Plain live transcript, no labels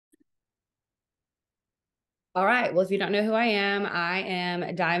All right. Well, if you don't know who I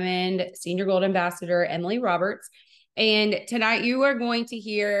am Diamond Senior Gold Ambassador Emily Roberts. And tonight you are going to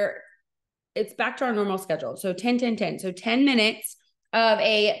hear it's back to our normal schedule. So 10, 10, 10. So 10 minutes of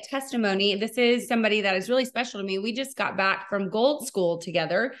a testimony. This is somebody that is really special to me. We just got back from Gold School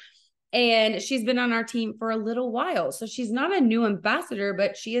together, and she's been on our team for a little while. So she's not a new ambassador,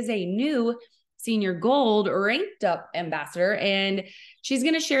 but she is a new senior gold ranked up ambassador. And she's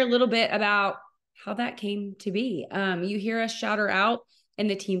going to share a little bit about how that came to be. You hear us shout her out in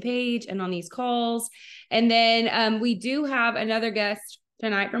the team page and on these calls. And then we do have another guest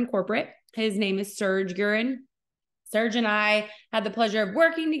tonight from corporate. His name is Serge Gurin. Serge and I had the pleasure of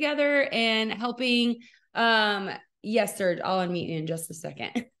working together and helping. Yes, Serge, I'll unmute you in just a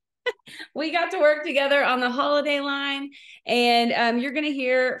second. We got to work together on the holiday line, and you're going to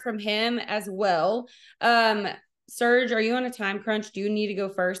hear from him as well. Serge, are you on a time crunch? Do you need to go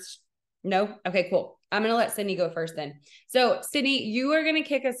first? No? Okay, cool. I'm going to let Sydney go first then. So, Sydney, you are going to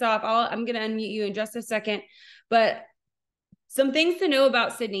kick us off. I'm going to unmute you in just a second. But some things to know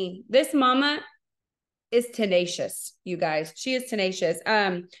about Sydney. This mama is tenacious, you guys. She is tenacious.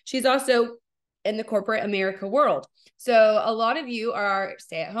 She's also in the corporate America world. So a lot of you are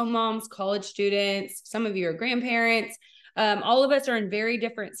stay-at-home moms, college students, some of you are grandparents. All of us are in very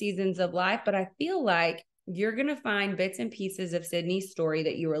different seasons of life, but I feel like you're going to find bits and pieces of Sydney's story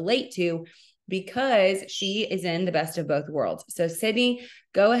that you relate to because she is in the best of both worlds. So Sydney,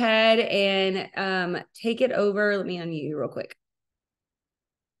 go ahead and take it over. Let me unmute you real quick.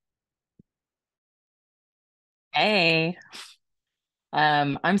 Hey,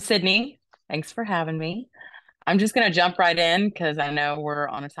 I'm Sydney. Thanks for having me. I'm just going to jump right in because I know we're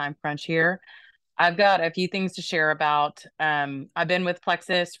on a time crunch here. I've got a few things to share about. I've been with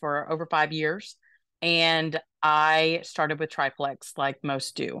Plexus for over 5 years, and I started with Triplex like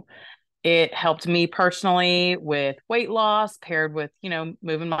most do. It helped me personally with weight loss paired with,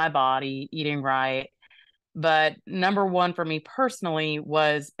 moving my body, eating right. But number one for me personally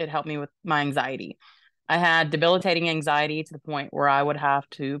was it helped me with my anxiety. I had debilitating anxiety to the point where I would have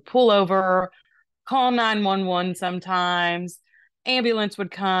to pull over, call 911 sometimes. Ambulance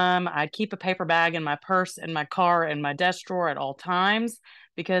would come. I'd keep a paper bag in my purse, in my car, in my desk drawer at all times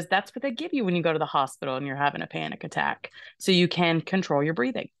because that's what they give you when you go to the hospital and you're having a panic attack. So you can control your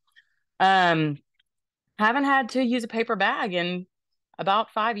breathing. Um, haven't had to use a paper bag in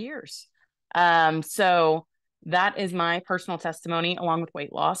about 5 years. So that is my personal testimony along with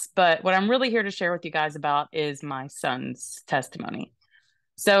weight loss. But what I'm really here to share with you guys about is my son's testimony.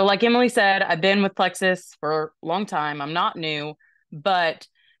 So, like Emily said, I've been with Plexus for a long time. I'm not new, but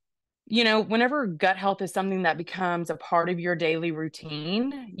whenever gut health is something that becomes a part of your daily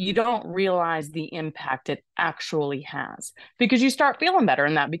routine, you don't realize the impact it actually has because you start feeling better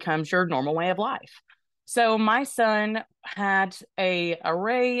and that becomes your normal way of life. So my son had a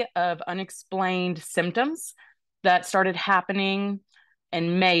array of unexplained symptoms that started happening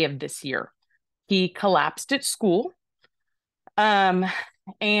in May of this year. He collapsed at school. Um,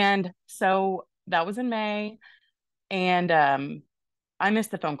 and so that was in May. And I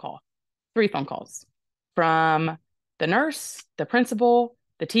missed the phone call, 3 phone calls from the nurse, the principal,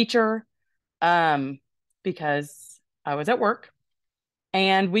 the teacher, because I was at work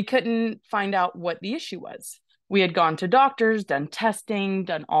and we couldn't find out what the issue was. We had gone to doctors, done testing,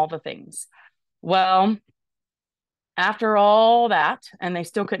 done all the things. Well, after all that, and they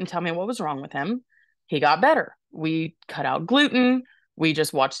still couldn't tell me what was wrong with him, he got better. We cut out gluten. We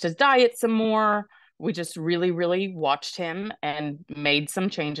just watched his diet some more. We just really, really watched him and made some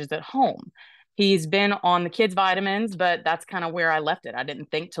changes at home. He's been on the kids' vitamins, but that's kind of where I left it. I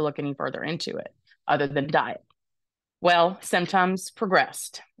didn't think to look any further into it other than diet. Well, symptoms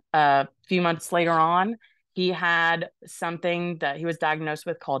progressed. A few months later on, he had something that he was diagnosed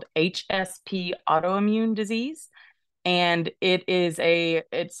with called HSP autoimmune disease. And it's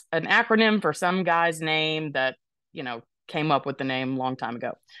an acronym for some guy's name that, came up with the name a long time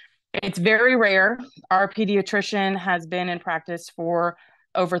ago. It's very rare. Our pediatrician has been in practice for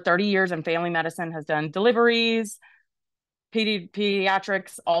over 30 years in family medicine, has done deliveries,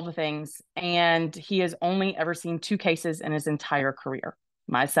 pediatrics, all the things. And he has only ever seen 2 cases in his entire career,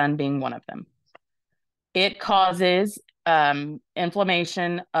 my son being one of them. It causes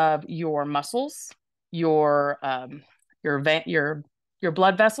inflammation of your muscles, your your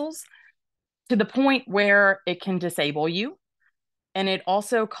blood vessels to the point where it can disable you. And it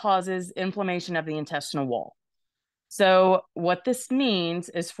also causes inflammation of the intestinal wall. So what this means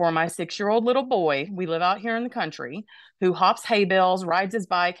is for my 6-year-old little boy, we live out here in the country, who hops hay bales, rides his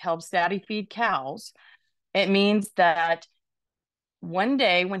bike, helps daddy feed cows. It means that One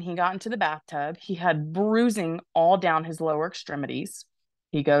day when he got into the bathtub, he had bruising all down his lower extremities.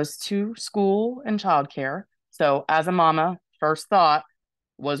 He goes to school and childcare. So, as a mama, first thought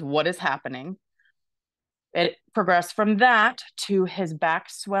was, what is happening? It progressed from that to his back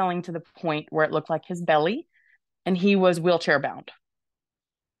swelling to the point where it looked like his belly, and he was wheelchair bound.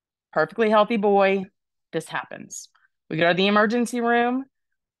 Perfectly healthy boy. This happens. We go to the emergency room,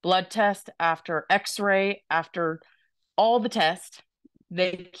 blood test after x-ray, after all the tests.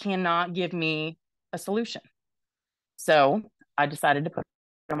 They cannot give me a solution. So I decided to put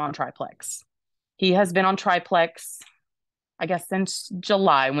him on triplex. He has been on triplex, I guess, since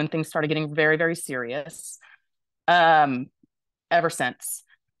July when things started getting very, very serious. Ever since.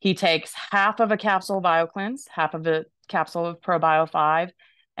 He takes half of a capsule of BioCleanse, half of a capsule of ProBio 5,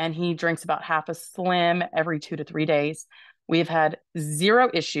 and he drinks about half a slim every 2 to 3 days. We've had zero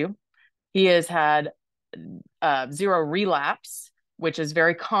issue. He has had zero relapse, which is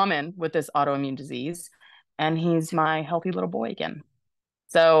very common with this autoimmune disease. And he's my healthy little boy again.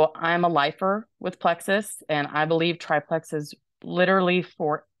 So I'm a lifer with Plexus, and I believe triplex is literally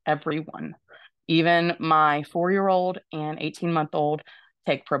for everyone. Even my 4-year-old and 18-month-old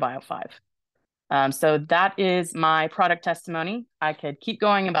take ProBio 5. So that is my product testimony. I could keep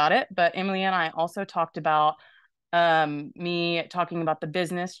going about it, but Emily and I also talked about me talking about the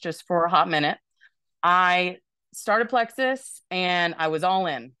business just for a hot minute. I started Plexus and I was all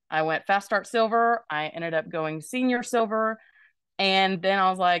in. I went fast start silver. I ended up going senior silver. And then I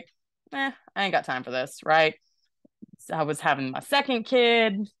was like, I ain't got time for this, right? So I was having my second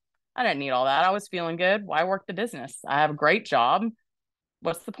kid. I didn't need all that. I was feeling good. Why work the business? I have a great job.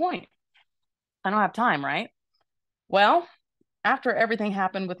 What's the point? I don't have time, right? Well, after everything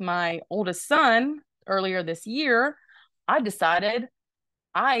happened with my oldest son earlier this year, I decided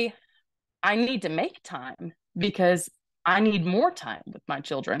I I need to make time because I need more time with my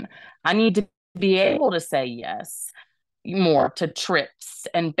children. I need to be able to say yes more to trips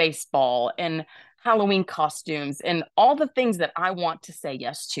and baseball and Halloween costumes and all the things that I want to say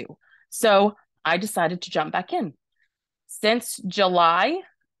yes to. So I decided to jump back in. Since July,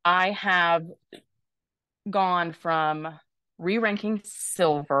 I have gone from re-ranking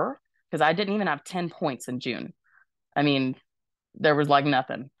silver because I didn't even have 10 points in June. I mean, there was like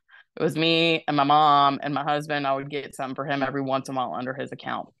nothing. It was me and my mom and my husband. I would get some for him every once in a while under his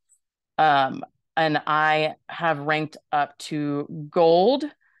account. Um, and I have ranked up to gold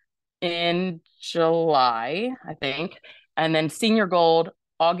in July, I think, and then senior gold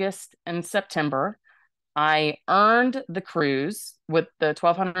August and September. I earned the cruise with the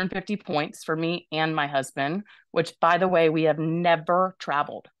 1,250 points for me and my husband, which, by the way, we have never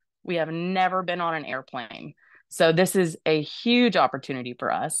traveled. We have never been on an airplane. So this is a huge opportunity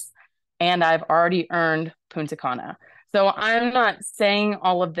for us. And I've already earned Punta Cana. So I'm not saying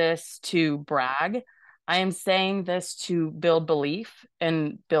all of this to brag. I am saying this to build belief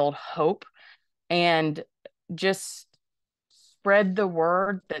and build hope and just spread the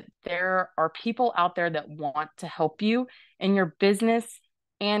word that there are people out there that want to help you in your business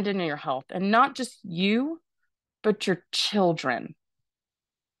and in your health. And not just you, but your children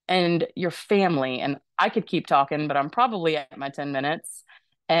and your family. And I could keep talking, but I'm probably at my 10 minutes.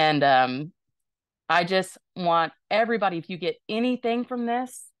 And I just want everybody, if you get anything from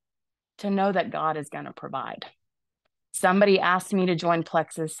this, to know that God is going to provide. Somebody asked me to join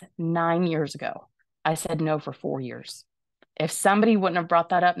Plexus 9 years ago. I said no for 4 years. If somebody wouldn't have brought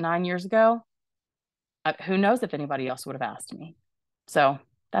that up 9 years ago, who knows if anybody else would have asked me. So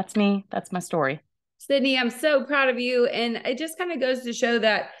that's me. That's my story. Sydney, I'm so proud of you. And it just kind of goes to show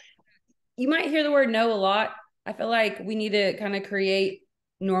that you might hear the word no a lot. I feel like we need to kind of create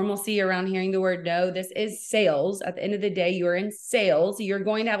normalcy around hearing the word no. This is sales. At the end of the day, you're in sales. You're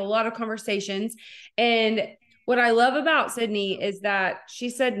going to have a lot of conversations. And what I love about Sydney is that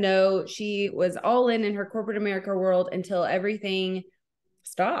she said no. She was all in her corporate America world until everything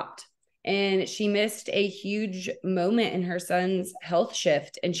stopped. And she missed a huge moment in her son's health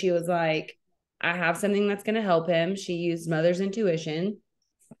shift. And she was like, I have something that's going to help him. She used mother's intuition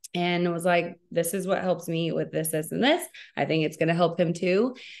and was like, this is what helps me with this, this, and this. I think it's going to help him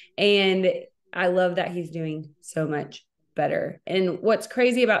too. And I love that he's doing so much better. And what's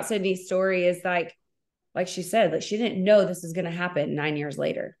crazy about Sydney's story is like she said, like she didn't know this was going to happen 9 years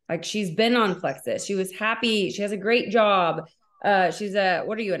later. Like she's been on Plexus. She was happy. She has a great job. She's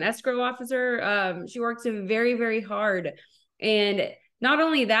what are you, an escrow officer? She works very, very hard. And not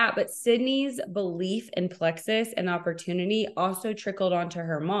only that, but Sydney's belief in Plexus and opportunity also trickled onto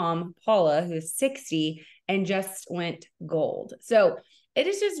her mom, Paula, who's 60 and just went gold. So it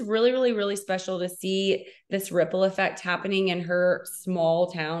is just really, really, really special to see this ripple effect happening in her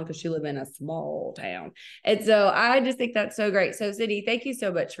small town, because she lives in a small town. And so I just think that's so great. So Sydney, thank you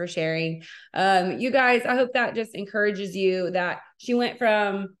so much for sharing. You guys, I hope that just encourages you that she went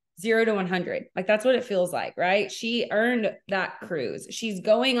from 0 to 100. Like that's what it feels like, right? She earned that cruise. She's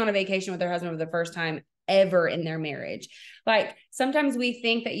going on a vacation with her husband for the first time ever in their marriage. Like sometimes we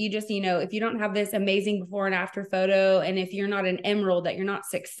think that you just, if you don't have this amazing before and after photo, and if you're not an emerald, that you're not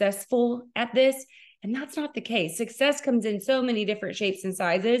successful at this. And that's not the case. Success comes in so many different shapes and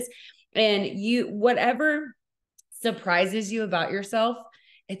sizes. And whatever surprises you about yourself,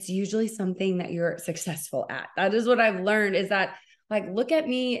 it's usually something that you're successful at. That is what I've learned, is that like, look at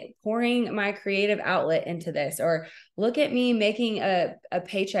me pouring my creative outlet into this, or look at me making a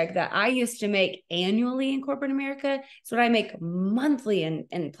paycheck that I used to make annually in corporate America. It's what I make monthly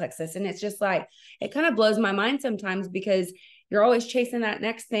in Plexus. And it's just like, it kind of blows my mind sometimes, because you're always chasing that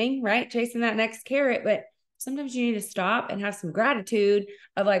next thing, right? Chasing that next carrot. But sometimes you need to stop and have some gratitude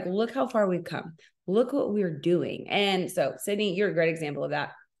of like, look how far we've come. Look what we're doing. And so Sydney, you're a great example of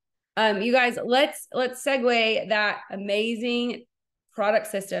that. You guys, let's segue that amazing product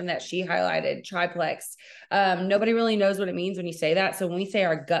system that she highlighted, Triplex. Nobody really knows what it means when you say that. So when we say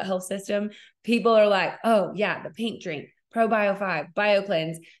our gut health system, people are like, oh yeah, the pink drink, ProBio 5,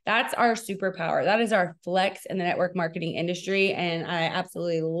 BioCleanse. That's our superpower. That is our flex in the network marketing industry. And I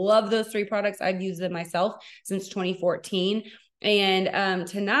absolutely love those 3 products. I've used them myself since 2014. And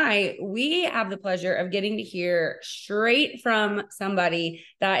tonight we have the pleasure of getting to hear straight from somebody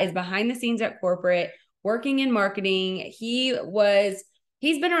that is behind the scenes at corporate, working in marketing. He's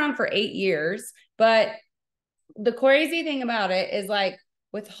been around for 8 years, but the crazy thing about it is like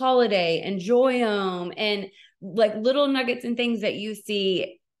with Holiday and Joyome and like little nuggets and things that you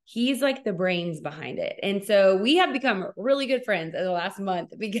see, he's like the brains behind it. And so we have become really good friends in the last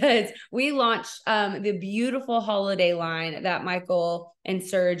month, because we launched the beautiful Holiday line that Michael and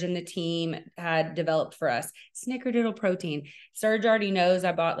Serge and the team had developed for us. Snickerdoodle protein. Serge already knows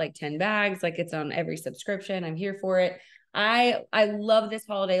I bought like 10 bags. Like it's on every subscription. I'm here for it. I love this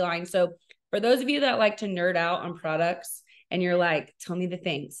Holiday line. So for those of you that like to nerd out on products and you're like, tell me the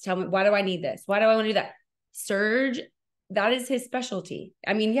things, tell me, why do I need this? Why do I want to do that? Serge, that is his specialty.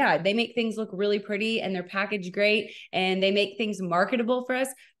 I mean, yeah, they make things look really pretty and they're packaged great and they make things marketable for us,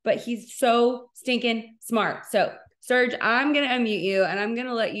 but he's so stinking smart. So Serge, I'm going to unmute you and I'm going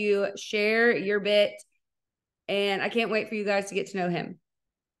to let you share your bit. And I can't wait for you guys to get to know him.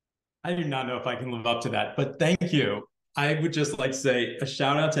 I do not know if I can live up to that, but thank you. I would just like to say a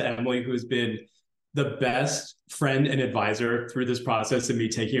shout out to Emily, who's been the best friend and advisor through this process of me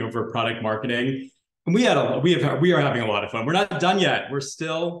taking over product marketing. And we are having a lot of fun. We're not done yet. We're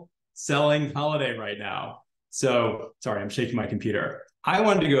still selling Holiday right now. So sorry, I'm shaking my computer. I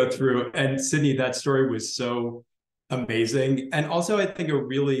wanted to go through, and Sydney, that story was so amazing. And also I think a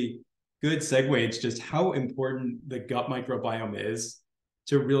really good segue into just how important the gut microbiome is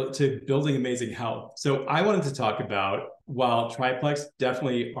to building amazing health. So I wanted to talk about, while Triplex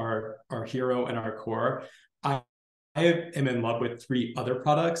definitely our hero and our core, I am in love with 3 other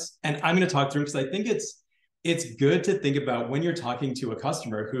products, and I'm going to talk through them because I think it's good to think about when you're talking to a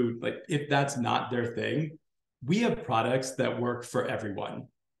customer who, like, if that's not their thing, we have products that work for everyone.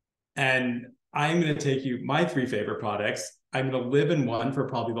 And I'm going to take you my 3 favorite products. I'm going to live in one for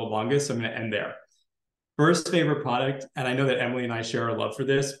probably the longest, so I'm going to end there. First favorite product, and I know that Emily and I share a love for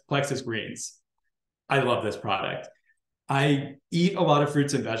this, Plexus Greens. I love this product. I eat a lot of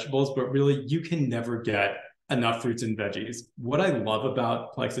fruits and vegetables, but really you can never get enough fruits and veggies. What I love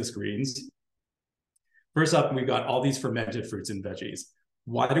about Plexus Greens, first up, we've got all these fermented fruits and veggies.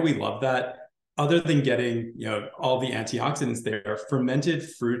 Why do we love that? Other than getting, all the antioxidants there, fermented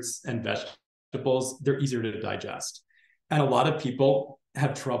fruits and vegetables, they're easier to digest. And a lot of people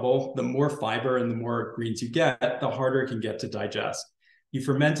have trouble. The more fiber and the more greens you get, the harder it can get to digest. You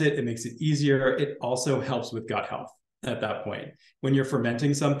ferment it, it makes it easier. It also helps with gut health at that point. When you're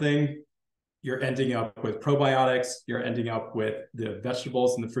fermenting something, you're ending up with probiotics, you're ending up with the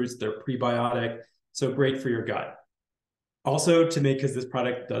vegetables and the fruits, they're prebiotic. So great for your gut. Also to make, because this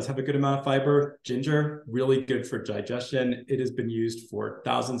product does have a good amount of fiber, ginger, really good for digestion. It has been used for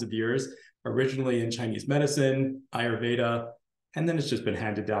thousands of years, originally in Chinese medicine, Ayurveda, and then it's just been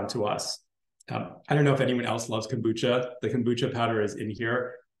handed down to us. I don't know if anyone else loves kombucha. The kombucha powder is in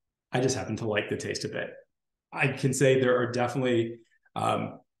here. I just happen to like the taste of it. I can say there are definitely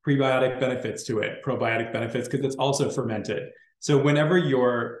prebiotic benefits to it, probiotic benefits, because it's also fermented. So whenever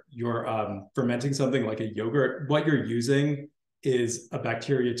you're fermenting something like a yogurt, what you're using is a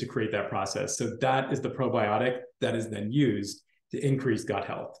bacteria to create that process. So that is the probiotic that is then used. to increase gut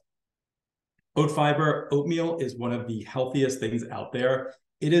health. Oat fiber, oatmeal is one of the healthiest things out there.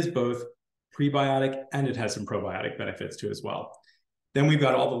 It is both prebiotic and it has some probiotic benefits too as well. Then we've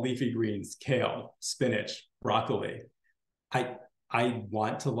got all the leafy greens, kale, spinach, broccoli. I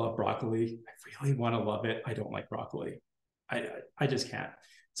want to love broccoli. I really want to love it. I don't like broccoli. I just can't.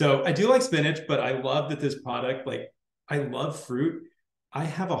 So I do like spinach, but I love that this product, like I love fruit. I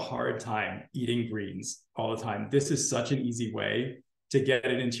have a hard time eating greens all the time. This is such an easy way to get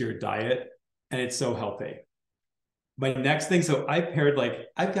it into your diet, and it's so healthy. My next thing, so I paired, like,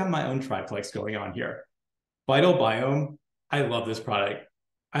 I've got my own triplex going on here. Vital Biome, I love this product.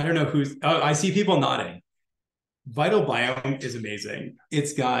 I don't know who's, oh, I see people nodding. Vital Biome is amazing.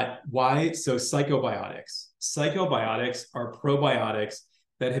 It's got why? So psychobiotics. Psychobiotics are probiotics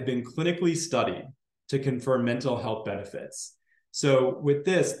that have been clinically studied to confirm mental health benefits. So with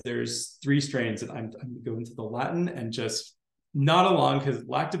this, there's 3 strains, and I'm going to the Latin and just nod along, because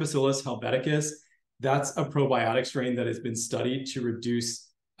Lactobacillus helveticus, that's a probiotic strain that has been studied to reduce,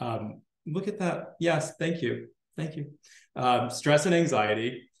 look at that. Yes, thank you. Thank you. Stress and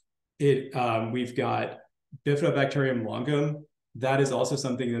anxiety. We've got Bifidobacterium longum. That is also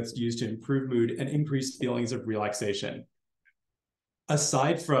something that's used to improve mood and increase feelings of relaxation.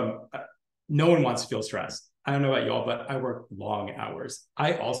 Aside from, no one wants to feel stressed. I don't know about y'all, but I work long hours.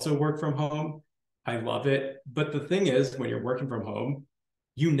 I also work from home. I love it. But the thing is, when you're working from home,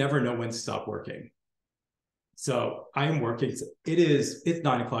 you never know when to stop working. So I'm working. It's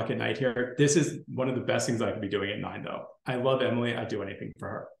 9 o'clock at night here. This is one of the best things I could be doing at 9, though. I love Emily. I'd do anything for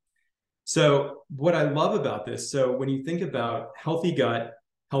her. So what I love about this, so when you think about healthy gut,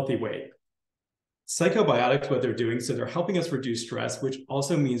 healthy weight, psychobiotics, what they're doing, so they're helping us reduce stress, which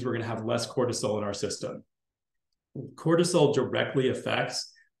also means we're going to have less cortisol in our system. Cortisol directly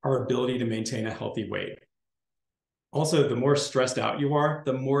affects our ability to maintain a healthy weight. Also, the more stressed out you are,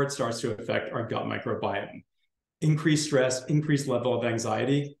 the more it starts to affect our gut microbiome. Increased stress, increased level of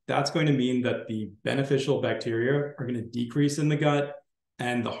anxiety, that's going to mean that the beneficial bacteria are going to decrease in the gut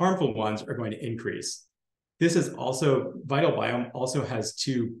and the harmful ones are going to increase. This is also, Vital Biome also has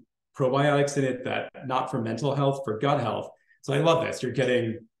 2 probiotics in it that not for mental health, for gut health. So I love this. You're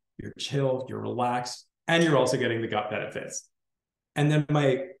chill, you're relaxed, and you're also getting the gut benefits. And then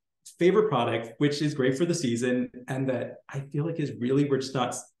my favorite product, which is great for the season, and that I feel like is really, we're just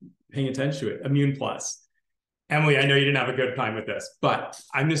not paying attention to it, Immune Plus. Emily, I know you didn't have a good time with this, but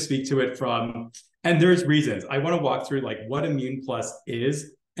I'm going to speak to it from, and there's reasons. I want to walk through like what Immune Plus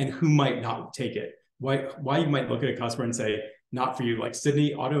is and who might not take it. Why you might look at a customer and say, not for you, like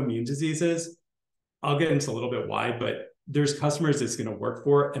Sydney, autoimmune diseases. I'll get into a little bit why, but there's customers it's going to work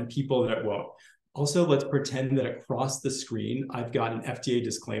for and people that won't. Also, let's pretend that across the screen, I've got an FDA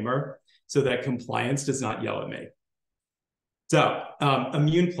disclaimer so that compliance does not yell at me. So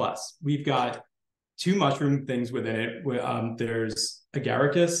Immune Plus, we've got 2 mushroom things within it. There's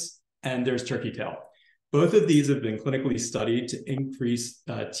agaricus and there's turkey tail. Both of these have been clinically studied to increase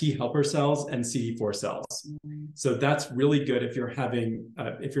T helper cells and CD4 cells. So that's really good if you're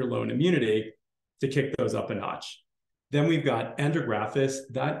if you're low in immunity, to kick those up a notch. Then we've got andrographis.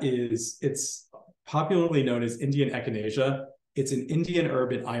 It's popularly known as Indian echinacea. It's an Indian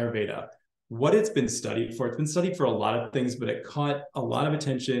herb in Ayurveda. What it's been studied for, it's been studied for a lot of things, but it caught a lot of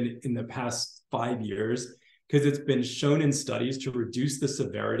attention in the past 5 years because it's been shown in studies to reduce the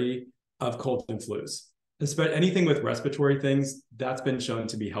severity of colds and flus. Especially anything with respiratory things, that's been shown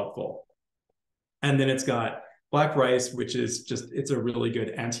to be helpful. And then it's got black rice, which is it's a really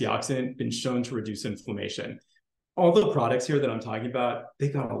good antioxidant, been shown to reduce inflammation. All the products here that I'm talking about,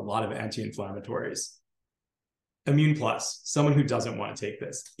 they've got a lot of anti-inflammatories. Immune Plus, someone who doesn't want to take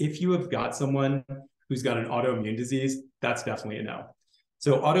this. If you have got someone who's got an autoimmune disease, that's definitely a no.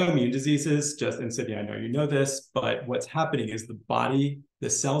 So autoimmune diseases, and Sydney, I know you know this, but what's happening is the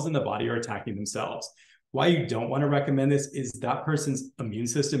cells in the body are attacking themselves. Why you don't want to recommend this is that person's immune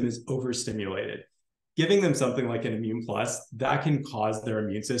system is overstimulated. Giving them something like an Immune Plus, that can cause their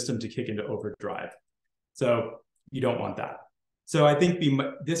immune system to kick into overdrive. So you don't want that. So I think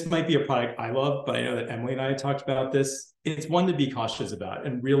this might be a product I love, but I know that Emily and I talked about this. It's one to be cautious about.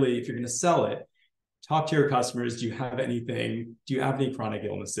 And really, if you're going to sell it, talk to your customers. Do you have any chronic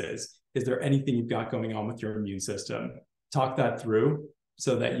illnesses? Is there anything you've got going on with your immune system? Talk that through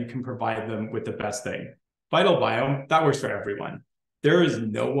so that you can provide them with the best thing. Vital Biome, that works for everyone. There is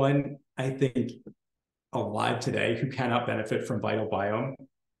no one, I think, alive today who cannot benefit from Vital Biome.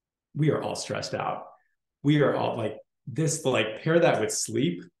 We are all stressed out. We are all pair that with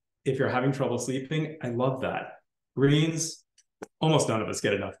sleep. If you're having trouble sleeping, I love that. Greens, almost none of us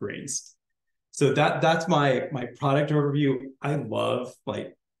get enough greens. So that's my product overview. I love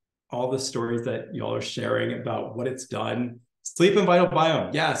like all the stories that y'all are sharing about what it's done. Sleep and vital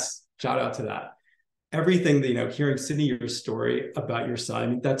biome. Yes, shout out to that. Everything that, hearing Sydney, your story about your son, I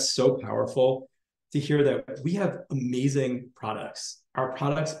mean, that's so powerful to hear that we have amazing products. Our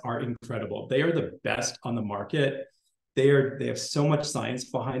products are incredible. They are the best on the market. They have so much science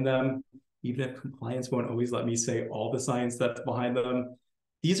behind them, even if compliance won't always let me say all the science that's behind them.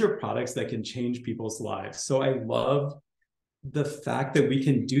 These are products that can change people's lives. So I love the fact that we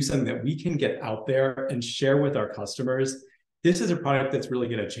can do something that we can get out there and share with our customers. This is a product that's really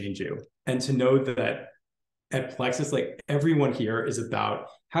going to change you. And to know that at Plexus, like everyone here is about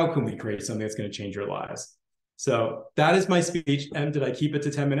how can we create something that's going to change your lives. So that is my speech. Em, did I keep it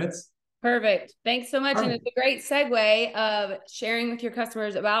to 10 minutes? Perfect. Thanks so much. All And right. it's a great segue of sharing with your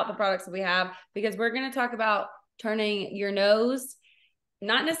customers about the products that we have, because we're going to talk about turning your no's,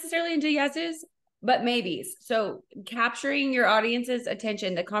 not necessarily into yeses, but maybes. So capturing your audience's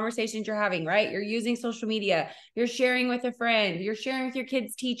attention, the conversations you're having, right? You're using social media, you're sharing with a friend, you're sharing with your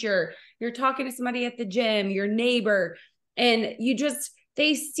kid's teacher, you're talking to somebody at the gym, your neighbor, and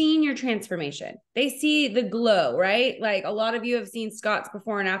they've seen your transformation. They see the glow, right? Like a lot of you have seen Scott's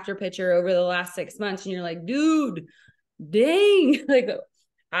before and after picture over the last 6 months, and you're like, dude, dang, like,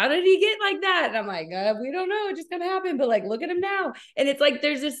 how did he get like that? And I'm like, we don't know. It's just going to happen. But like, look at him now. And it's like,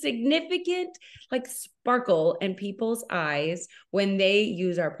 there's a significant like sparkle in people's eyes when they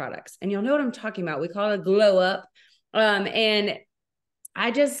use our products. And you'll know what I'm talking about. We call it a glow up. And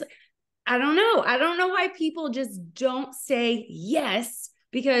I don't know. I don't know why people just don't say yes,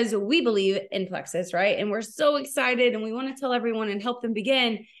 because we believe in Plexus, right? And we're so excited and we want to tell everyone and help them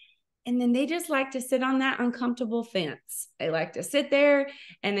begin. And then they just like to sit on that uncomfortable fence. They like to sit there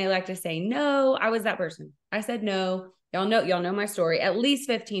and they like to say, no. I was that person. I said no. Y'all know my story. At least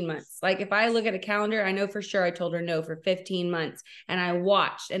 15 months. Like if I look at a calendar, I know for sure I told her no for 15 months. And I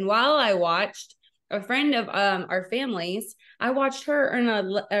watched. And while I watched, a friend of our family's, I watched her earn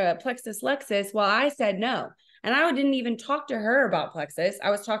a Plexus Lexus while I said no. And I didn't even talk to her about Plexus.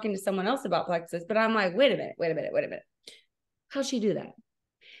 I was talking to someone else about Plexus, but I'm like, wait a minute. How'd she do that?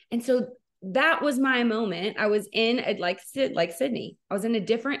 And so that was my moment. I was in, like Sydney, I was in a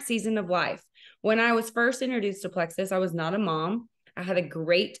different season of life. When I was first introduced to Plexus, I was not a mom. I had a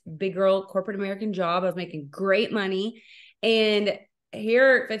great big girl corporate American job. I was making great money. And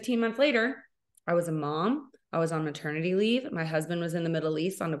here, 15 months later, I was a mom. I was on maternity leave. My husband was in the Middle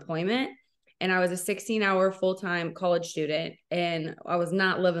East on deployment. And I was a 16-hour full-time college student. And I was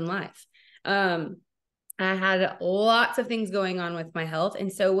not living life. I had lots of things going on with my health.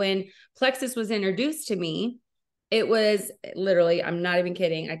 And so when Plexus was introduced to me, it was literally, I'm not even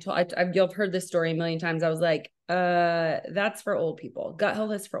kidding. You've heard this story a million times. I was like, that's for old people. Gut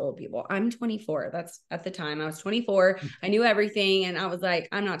health is for old people. I'm 24. That's at the time I was 24. I knew everything. And I was like,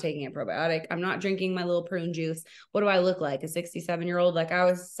 I'm not taking a probiotic. I'm not drinking my little prune juice. What do I look like? A 67-year-old? Like I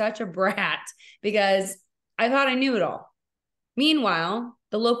was such a brat because I thought I knew it all. Meanwhile,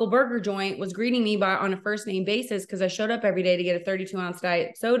 the local burger joint was greeting me on a first name basis because I showed up every day to get a 32-ounce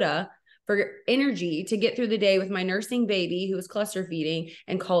diet soda for energy to get through the day with my nursing baby who was cluster feeding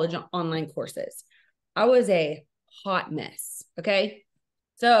and college online courses. I was a hot mess. Okay.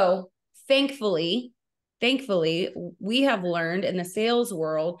 So thankfully, we have learned in the sales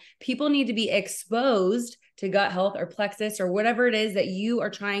world, people need to be exposed to gut health or Plexus or whatever it is that you are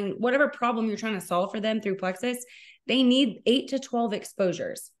trying, whatever problem you're trying to solve for them through Plexus. They need 8 to 12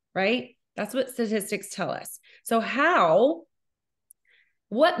 exposures, right? That's what statistics tell us. So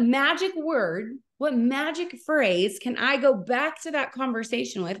what magic word, what magic phrase can I go back to that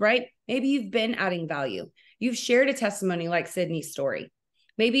conversation with, right? Maybe you've been adding value. You've shared a testimony like Sydney's story.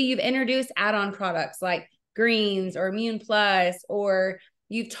 Maybe you've introduced add-on products like greens or Immune Plus, or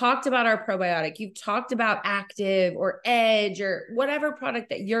you've talked about our probiotic. You've talked about Active or Edge or whatever product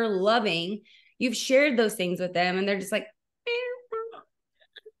that you're loving. You've shared those things with them and they're just like,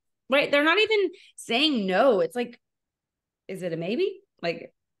 right? They're not even saying no. It's like, is it a maybe?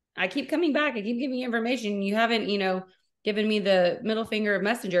 Like, I keep coming back. I keep giving you information. You haven't, given me the middle finger of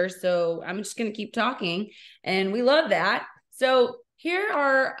messenger. So I'm just going to keep talking. And we love that. So here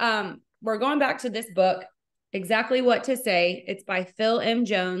are, we're going back to this book, Exactly What to Say. It's by Phil M.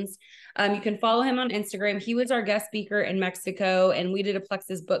 Jones. You can follow him on Instagram. He was our guest speaker in Mexico, and we did a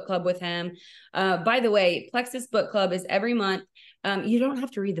Plexus book club with him. By the way, Plexus book club is every month. You don't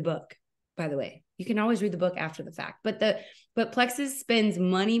have to read the book, by the way. You can always read the book after the fact. But Plexus spends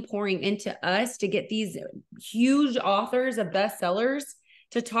money pouring into us to get these huge authors of bestsellers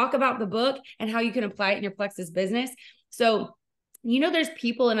to talk about the book and how you can apply it in your Plexus business. So there's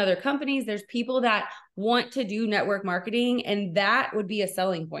people in other companies, there's people that want to do network marketing, and that would be a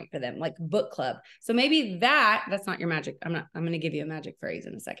selling point for them, like book club. So maybe that's not your magic. I'm going to give you a magic phrase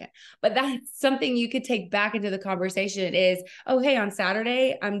in a second, but that's something you could take back into the conversation is, oh, hey, on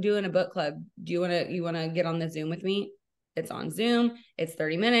Saturday, I'm doing a book club. Do you want to get on the Zoom with me? It's on Zoom. It's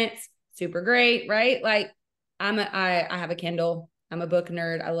 30 minutes. Super great. Right? Like I have a Kindle. I'm a book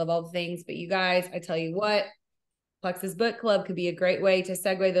nerd. I love all the things, but you guys, I tell you what, Plexus Book Club could be a great way to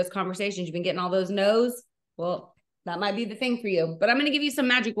segue those conversations. You've been getting all those no's. Well, that might be the thing for you, but I'm going to give you some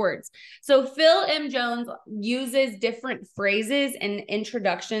magic words. So Phil M. Jones uses different phrases and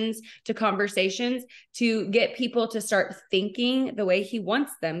introductions to conversations to get people to start thinking the way he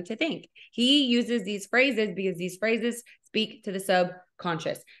wants them to think. He uses these phrases because these phrases speak to the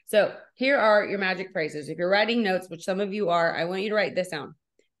subconscious. So here are your magic phrases. If you're writing notes, which some of you are, I want you to write this down.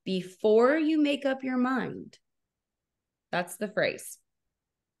 Before you make up your mind. That's the phrase.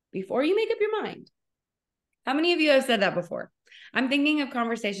 Before you make up your mind. How many of you have said that before? I'm thinking of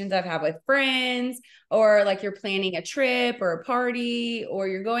conversations I've had with friends, or like you're planning a trip or a party, or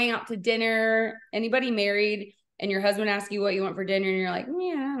you're going out to dinner. Anybody married and your husband asks you what you want for dinner and you're like,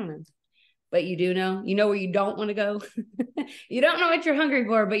 yeah, I don't know. But you do know. You know where you don't want to go. You don't know what you're hungry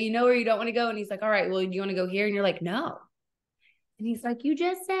for, but you know where you don't want to go. And he's like, all right, well, do you want to go here? And you're like, no. And he's like, you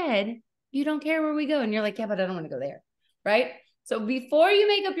just said you don't care where we go. And you're like, yeah, but I don't want to go there. Right? So before you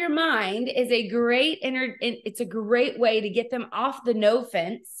make up your mind is a great it's a great way to get them off the no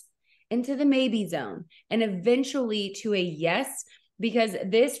fence into the maybe zone and eventually to a yes, because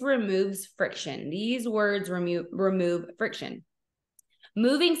this removes friction. These words remove friction.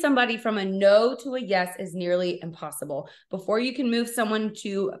 Moving somebody from a no to a yes is nearly impossible. Before you can move someone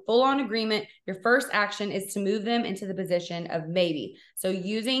to full-on agreement, your first action is to move them into the position of maybe. So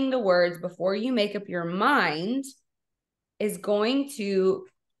using the words before you make up your mind is going to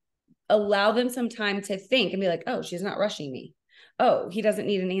allow them some time to think and be like, oh, she's not rushing me. Oh, he doesn't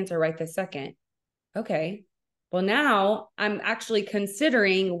need an answer right this second. Okay. Well, now I'm actually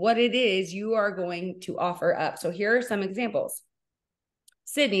considering what it is you are going to offer up. So here are some examples.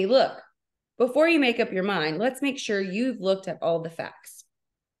 Sydney, look, before you make up your mind, let's make sure you've looked at all the facts.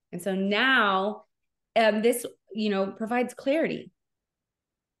 And so now this, provides clarity.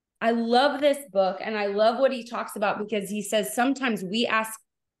 I love this book and I love what he talks about because he says sometimes we ask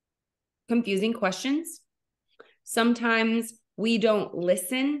confusing questions. Sometimes we don't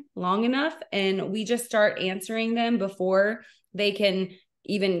listen long enough and we just start answering them before they can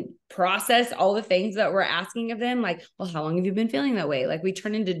even process all the things that we're asking of them. Like, well, how long have you been feeling that way? Like we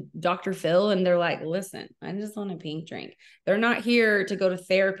turn into Dr. Phil and they're like, listen, I just want a pink drink. They're not here to go to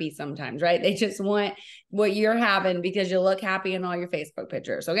therapy sometimes, right? They just want what you're having because you look happy in all your Facebook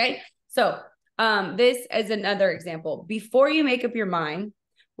pictures. Okay. So this is another example. Before you make up your mind,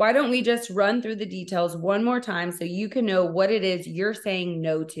 why don't we just run through the details one more time so you can know what it is you're saying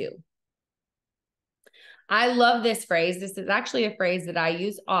no to? I love this phrase. This is actually a phrase that I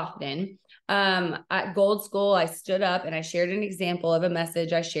use often. At Gold School, I stood up and I shared an example of a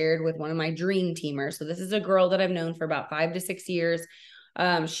message I shared with one of my dream teamers. So this is a girl that I've known for about 5 to 6 years.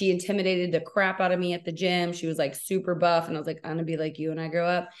 She intimidated the crap out of me at the gym. She was like super buff. And I was like, I'm gonna be like you when I grow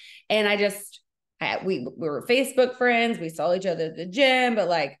up. And we were Facebook friends. We saw each other at the gym, but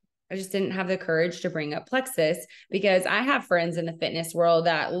like, I just didn't have the courage to bring up Plexus because I have friends in the fitness world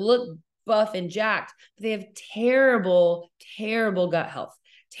that look buff and jacked, but they have terrible gut health,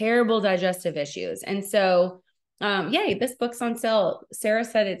 terrible digestive issues. And so, yay, this book's on sale. Sarah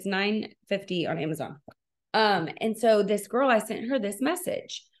said it's $9.50 on Amazon. And so this girl, I sent her this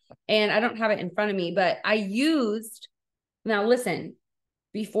message and I don't have it in front of me, but now listen,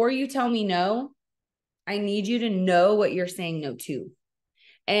 before you tell me no, I need you to know what you're saying no to.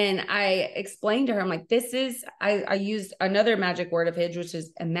 And I explained to her, I'm like, I used another magic word of his, which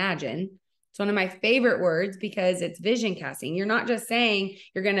is imagine. It's one of my favorite words because it's vision casting. You're not just saying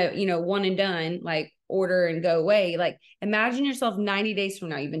you're going to, one and done, like order and go away. Like imagine yourself 90 days from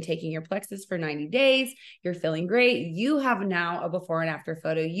now. You've been taking your Plexus for 90 days. You're feeling great. You have now a before and after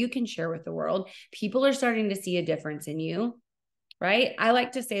photo you can share with the world. People are starting to see a difference in you, right? I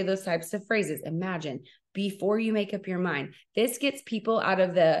like to say those types of phrases. Imagine before you make up your mind. This gets people out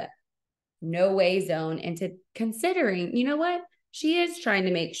of the no way zone into considering, you know what? She is trying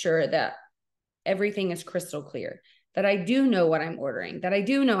to make sure that everything is crystal clear, that I do know what I'm ordering, that I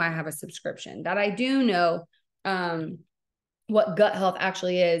do know I have a subscription, that I do know what gut health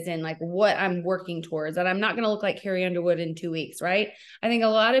actually is and like what I'm working towards, that I'm not going to look like Carrie Underwood in 2 weeks, right? I think a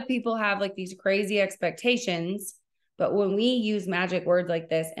lot of people have like these crazy expectations, but when we use magic words like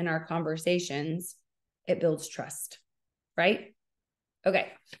this in our conversations, it builds trust, right?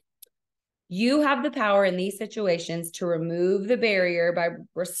 Okay. You have the power in these situations to remove the barrier by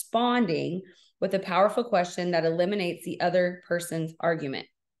responding with a powerful question that eliminates the other person's argument.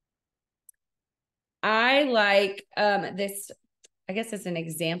 I like this. I guess it's an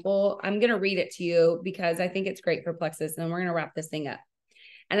example. I'm going to read it to you because I think it's great for Plexus, and then we're going to wrap this thing up.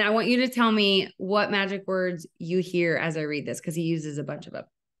 And I want you to tell me what magic words you hear as I read this, because he uses a bunch of them.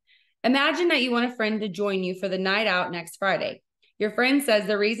 Imagine that you want a friend to join you for the night out next Friday. Your friend says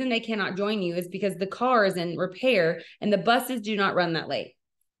the reason they cannot join you is because the car is in repair and the buses do not run that late.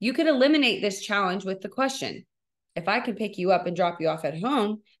 You could eliminate this challenge with the question, if I could pick you up and drop you off at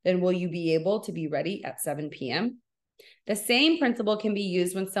home, then will you be able to be ready at 7 p.m.? The same principle can be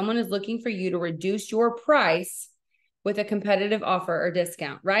used when someone is looking for you to reduce your price with a competitive offer or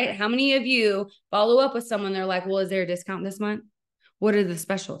discount, right? How many of you follow up with someone, they're like, well, is there a discount this month? What are the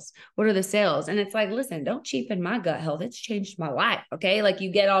specials? What are the sales? And it's like, listen, don't cheapen my gut health. It's changed my life. Okay. Like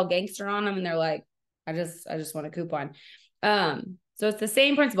you get all gangster on them and they're like, I just want a coupon. So it's the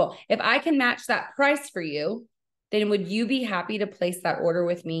same principle. If I can match that price for you, then would you be happy to place that order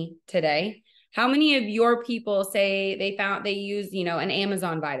with me today? How many of your people say they use, an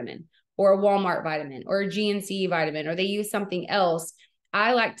Amazon vitamin or a Walmart vitamin or a GNC vitamin, or they use something else?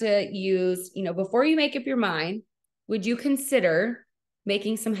 I like to use, before you make up your mind, would you consider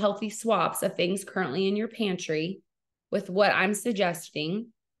making some healthy swaps of things currently in your pantry with what I'm suggesting?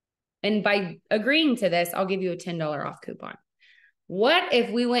 And by agreeing to this, I'll give you a $10 off coupon. What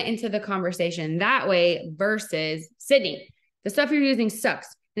if we went into the conversation that way versus Sydney, the stuff you're using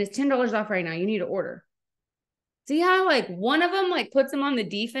sucks and it's $10 off right now. You need to order. See how one of them puts them on the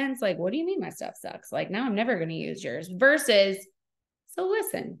defense? What do you mean my stuff sucks? Now I'm never going to use yours versus, so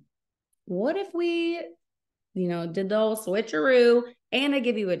listen, what if we, did the whole switcheroo and I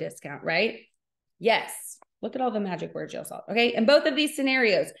give you a discount, right? Yes. Look at all the magic words y'all saw. Okay. In both of these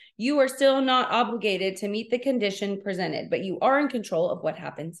scenarios, you are still not obligated to meet the condition presented, but you are in control of what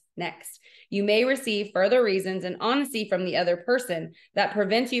happens next. You may receive further reasons and honesty from the other person that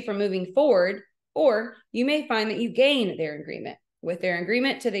prevents you from moving forward, or you may find that you gain their agreement. With their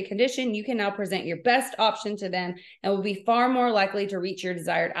agreement to the condition, you can now present your best option to them and will be far more likely to reach your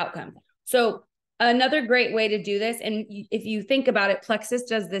desired outcome. So another great way to do this, and if you think about it, Plexus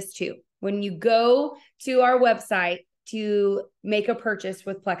does this too. When you go to our website to make a purchase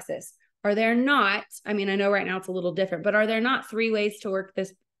with Plexus, are there not, I know right now it's a little different, but are there not 3 ways to work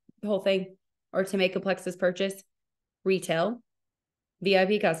this whole thing or to make a Plexus purchase? Retail,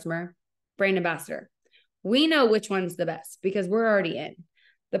 VIP customer, brand ambassador. We know which one's the best because we're already in.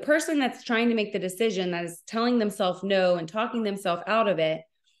 The person that's trying to make the decision, that is telling themselves no and talking themselves out of it,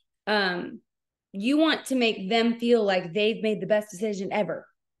 you want to make them feel like they've made the best decision ever.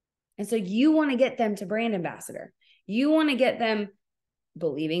 And so you want to get them to brand ambassador. You want to get them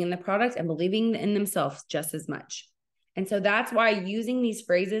believing in the product and believing in themselves just as much. And so that's why using these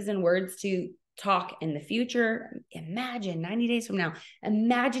phrases and words to talk in the future, imagine 90 days from now,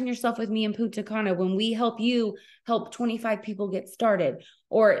 imagine yourself with me in Punta Cana when we help you help 25 people get started.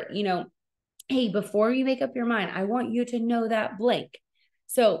 Or, hey, before you make up your mind, I want you to know that blank.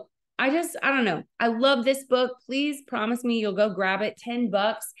 So I don't know. I love this book. Please promise me you'll go grab it,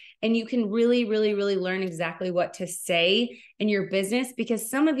 $10, and you can really, really, really learn exactly what to say in your business, because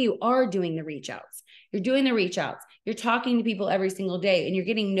some of you are doing the reach outs. You're doing the reach outs. You're talking to people every single day and you're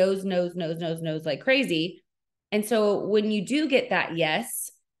getting no's like crazy. And so when you do get that yes,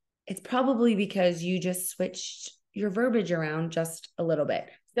 it's probably because you just switched your verbiage around just a little bit.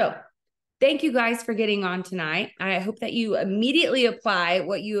 So thank you guys for getting on tonight. I hope that you immediately apply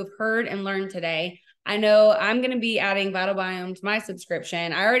what you have heard and learned today. I know I'm going to be adding Vital Biome to my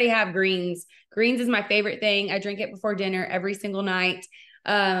subscription. I already have greens. Greens is my favorite thing. I drink it before dinner every single night.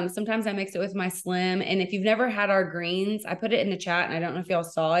 Sometimes I mix it with my Slim. And if you've never had our greens, I put it in the chat and I don't know if y'all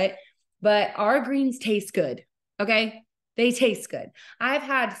saw it, but our greens taste good. Okay. They taste good. I've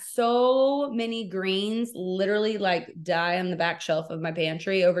had so many greens literally die on the back shelf of my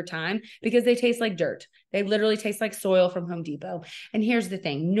pantry over time because they taste like dirt. They literally taste like soil from Home Depot. And here's the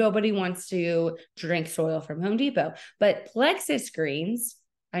thing. Nobody wants to drink soil from Home Depot, but Plexus greens,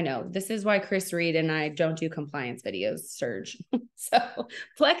 I know this is why Chris Reed and I don't do compliance videos, Surge. So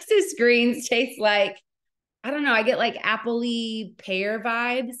Plexus greens taste like, I don't know, I get apple-y pear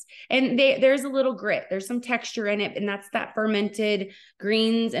vibes, and there's a little grit. There's some texture in it, and that's that fermented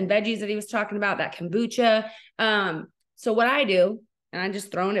greens and veggies that he was talking about, that kombucha. So what I do, and I'm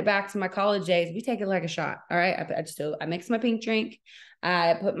just throwing it back to my college days, we take it like a shot. All right. I mix my pink drink.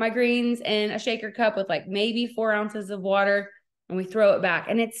 I put my greens in a shaker cup with maybe 4 ounces of water. and we throw it back,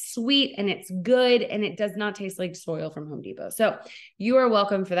 and it's sweet and it's good and it does not taste like soil from Home Depot. So you are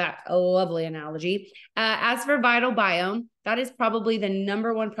welcome for that lovely analogy. As for Vital Biome, that is probably the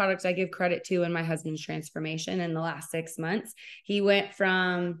number one product I give credit to in my husband's transformation in the last 6 months. He went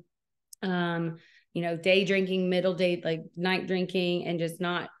from, day drinking, middle day, like night drinking, and just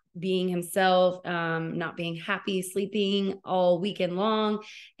not being himself, not being happy, sleeping all weekend long.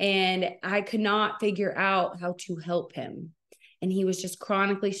 And I could not figure out how to help him. And he was just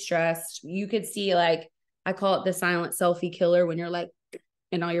chronically stressed. You could see, like, I call it the silent selfie killer, when you're like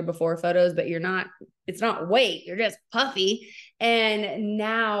in all your before photos, but it's not weight, you're just puffy. And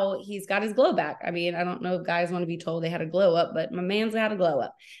now he's got his glow back. I mean, I don't know if guys want to be told they had a glow up, but my man's got a glow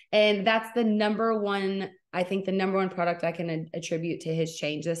up. And that's the number one product I can attribute to his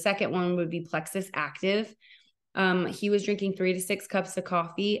change. The second one would be Plexus Active. He was drinking 3 to 6 cups of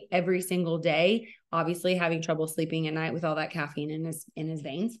coffee every single day, obviously having trouble sleeping at night with all that caffeine in his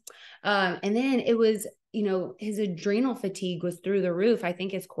veins. And then it was, his adrenal fatigue was through the roof. I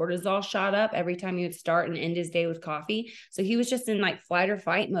think his cortisol shot up every time he would start and end his day with coffee. So he was just in like flight or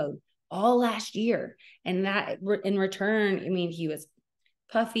fight mode all last year. And that in return, I mean, he was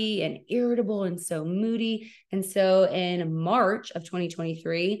puffy and irritable and so moody. And so in March of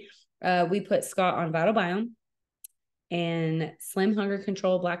 2023, we put Scott on Vital Biome and Slim Hunger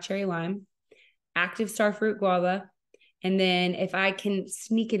Control Black Cherry Lime, Active Starfruit Guava. And then if I can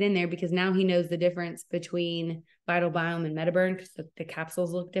sneak it in there, because now he knows the difference between Vital Biome and Metaburn, because the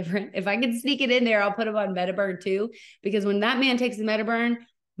capsules look different. If I can sneak it in there, I'll put him on Metaburn too, because when that man takes the Metaburn,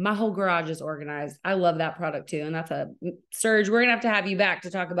 my whole garage is organized. I love that product too. And that's a Serge, we're going to have you back to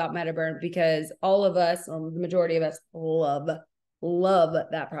talk about Metaburn, because all of us, or the majority of us, love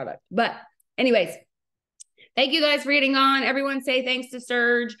that product. But anyways, thank you guys for getting on. Everyone say thanks to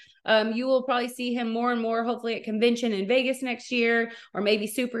Serge. You will probably see him more and more, hopefully at convention in Vegas next year, or maybe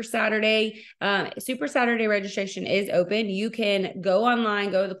Super Saturday. Super Saturday registration is open. You can go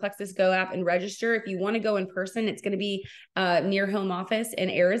online, go to the Plexus Go app and register. If you want to go in person, it's going to be near home office in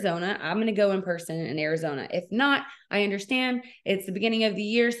Arizona. I'm going to go in person in Arizona. If not, I understand it's the beginning of the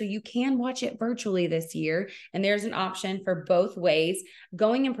year, so you can watch it virtually this year. And there's an option for both ways.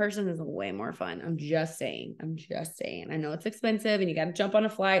 Going in person is way more fun. I'm just saying. I know it's expensive and you got to jump on a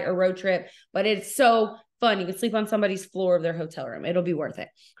flight or road trip, but it's so fun. You can sleep on somebody's floor of their hotel room. It'll be worth it.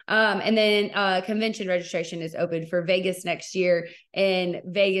 And then convention registration is open for Vegas next year. And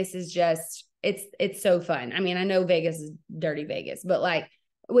Vegas is just, it's so fun. I mean, I know Vegas is dirty Vegas, but like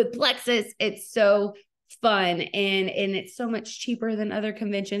with Plexus, it's so fun, and it's so much cheaper than other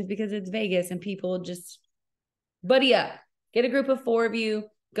conventions because it's Vegas, and people just buddy up, get a group of 4 of you,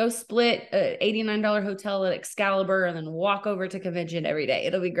 go split an $89 hotel at Excalibur, and then walk over to convention every day.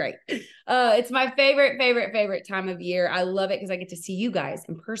 It'll be great. It's my favorite time of year. I love it because I get to see you guys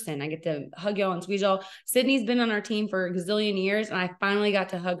in person. I get to hug y'all and squeeze y'all. Sydney's been on our team for a gazillion years, and I finally got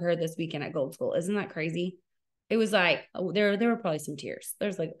to hug her this weekend at Gold School. Isn't that crazy? It was like, there were probably some tears.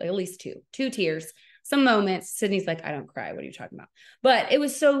 There's like at least two tears. Some moments. Sydney's like, I don't cry. What are you talking about? But it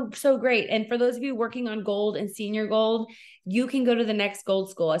was so great. And for those of you working on gold and senior gold, you can go to the next Gold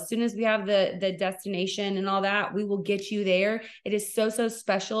School. As soon as we have the destination and all that, we will get you there. It is so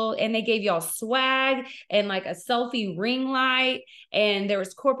special. And they gave y'all swag and like a selfie ring light. And there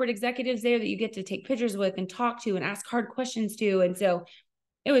was corporate executives there that you get to take pictures with and talk to and ask hard questions to. And so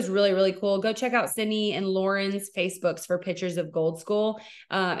it was really cool. Go check out Sydney and Lauren's Facebooks for pictures of Gold School.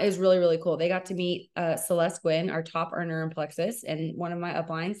 It was really cool. They got to meet Celeste Gwynn, our top earner in Plexus, and one of my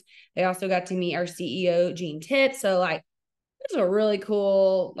uplines. They also got to meet our CEO, Gene Tipp. So like, it was a really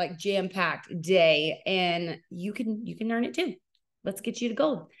cool, like jam-packed day, and you can earn it too. Let's get you to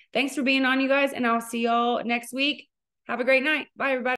gold. Thanks for being on, you guys, and I'll see y'all next week. Have a great night. Bye, everybody.